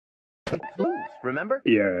Blues, remember?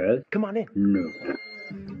 Yes. Come on in. No.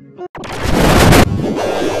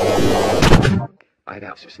 I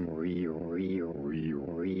got some real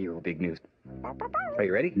big news. Are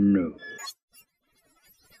you ready? No.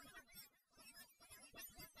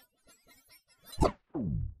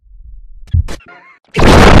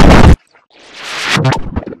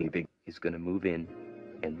 Big is gonna move in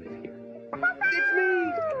and live here.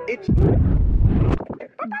 It's me!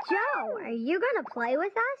 Joe, are you gonna play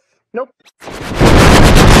with us? Nope.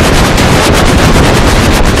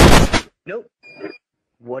 Nope.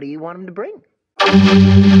 What do you want him to bring?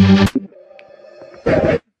 I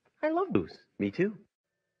love blues. Me too.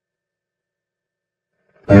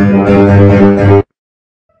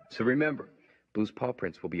 So remember, Blue's paw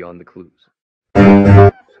prints will be on the clues.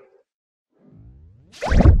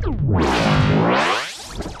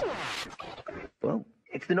 Well,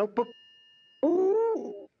 it's the notebook.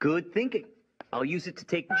 Ooh, good thinking. I'll use it to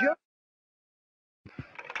take Joe.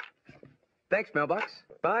 Thanks, mailbox.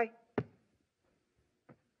 Bye.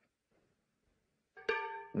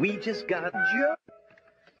 We just got Joe.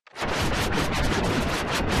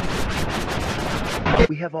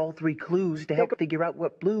 We have all 3 clues to help figure out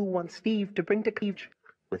what Blue wants Steve to bring to Cleach.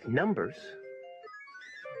 With numbers,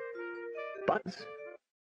 buttons,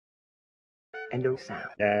 and a sound.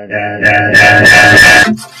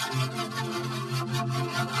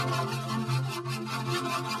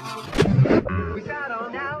 We got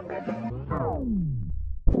on out.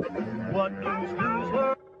 What lose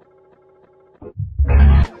were?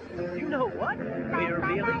 You know what? We're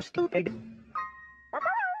really stupid.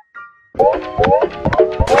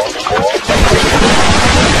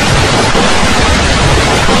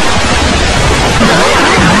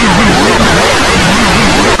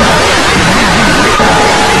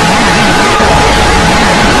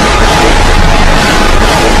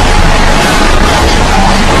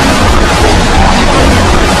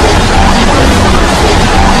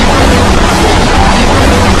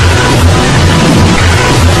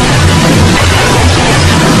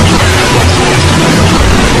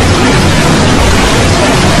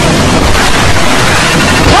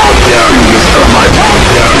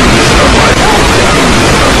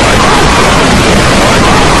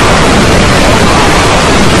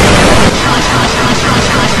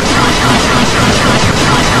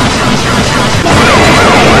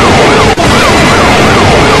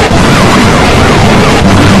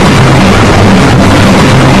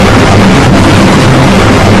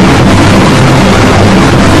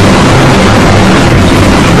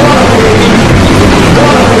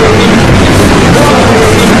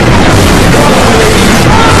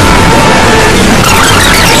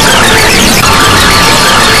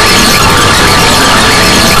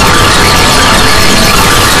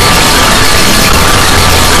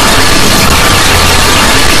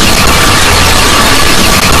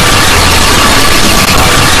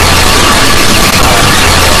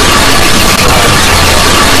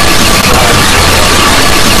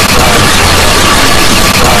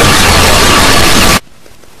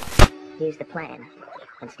 Here's the plan.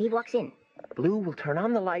 When Steve walks in, Blue will turn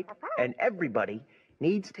on the light, and everybody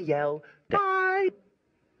needs to yell, "Die!"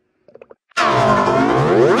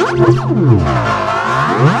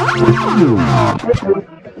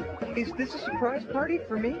 Is this a surprise party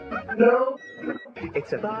for me? No.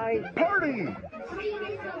 It's a die party!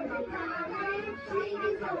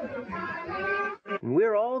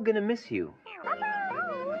 We're all gonna miss you.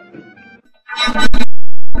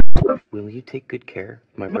 Will you take good care,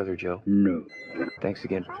 my brother Joe? No. Thanks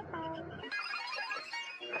again.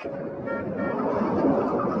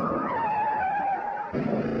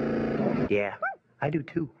 Yeah, I do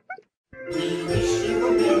too. We wish you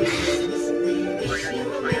a Merry Christmas. We wish you a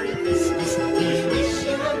Merry Christmas. We wish